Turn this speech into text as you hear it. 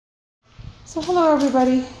So hello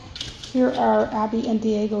everybody, here are Abby and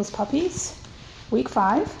Diego's puppies, week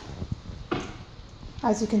 5.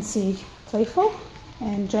 As you can see, playful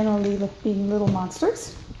and generally being little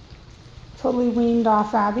monsters. Totally weaned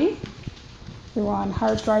off Abby. They're on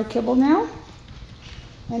hard dry kibble now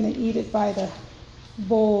and they eat it by the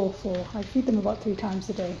bowl full. I feed them about 3 times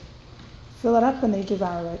a day. Fill it up and they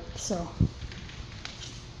devour it. So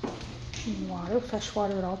water, fresh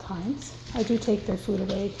water at all times. I do take their food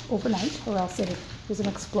away overnight or else there's an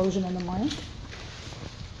explosion in the morning.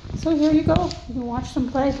 So here you go. You can watch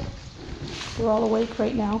them play. We're all awake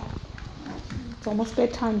right now. It's almost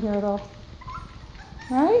bedtime here though.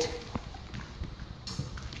 Right?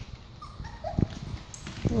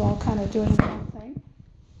 We're all kind of doing their own thing.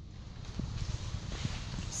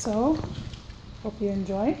 So, hope you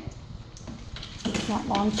enjoy. It's not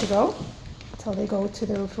long to go until they go to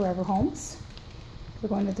their forever homes. We're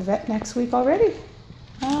going to the vet next week already.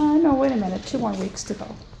 No, wait a minute, 2 more weeks to go.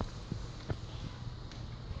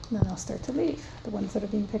 And then they'll start to leave, the ones that are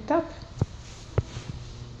being picked up.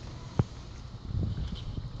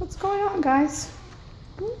 What's going on, guys?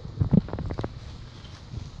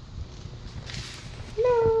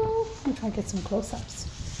 Hello. I'm trying to get some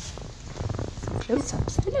close-ups.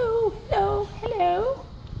 Hello, hello, hello.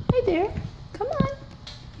 Hi there. Come on.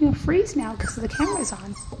 You'll freeze now because the camera's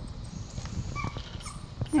on.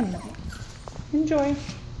 Anyway, enjoy.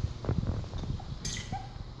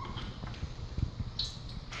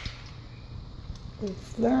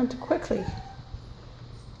 We've learned quickly.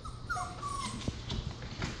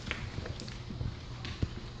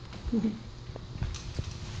 Trying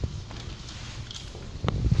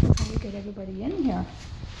to get everybody in here.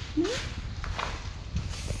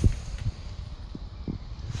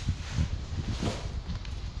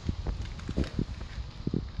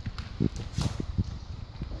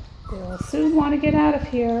 They'll soon want to get out of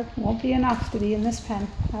here. Won't be enough to be in this pen,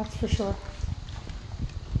 that's for sure.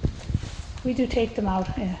 We do take them out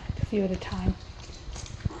a few at a time.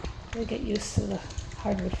 They get used to the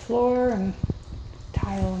hardwood floor and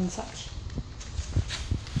tile and such.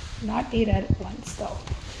 Not 8 at once though.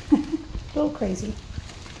 A little crazy.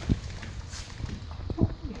 Oh,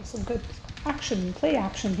 we have some good action, play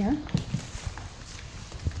action here.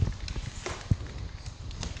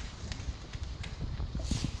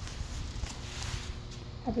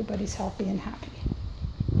 Everybody's healthy and happy.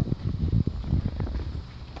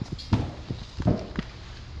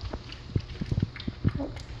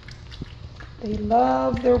 They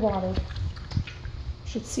love their water. You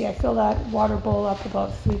should see I fill that water bowl up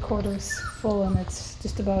about 3/4 full and it's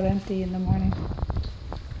just about empty in the morning.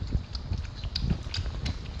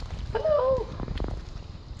 Hello.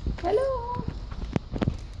 Hello.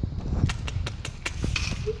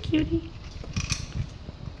 Hey, cutie.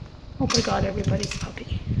 Hope I got everybody's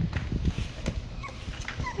puppy.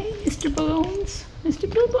 Hey, Mr. Bones. Mr.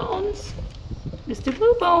 Blue Bones. Mr.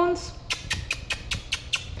 Blue Bones.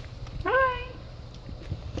 Hi.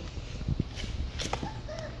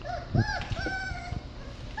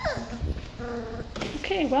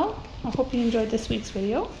 Okay, well, I hope you enjoyed this week's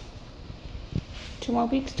video. 2 more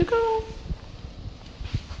weeks to go.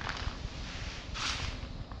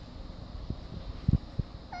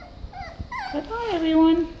 Bye-bye,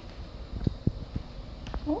 everyone.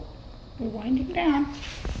 Oh, we're winding down.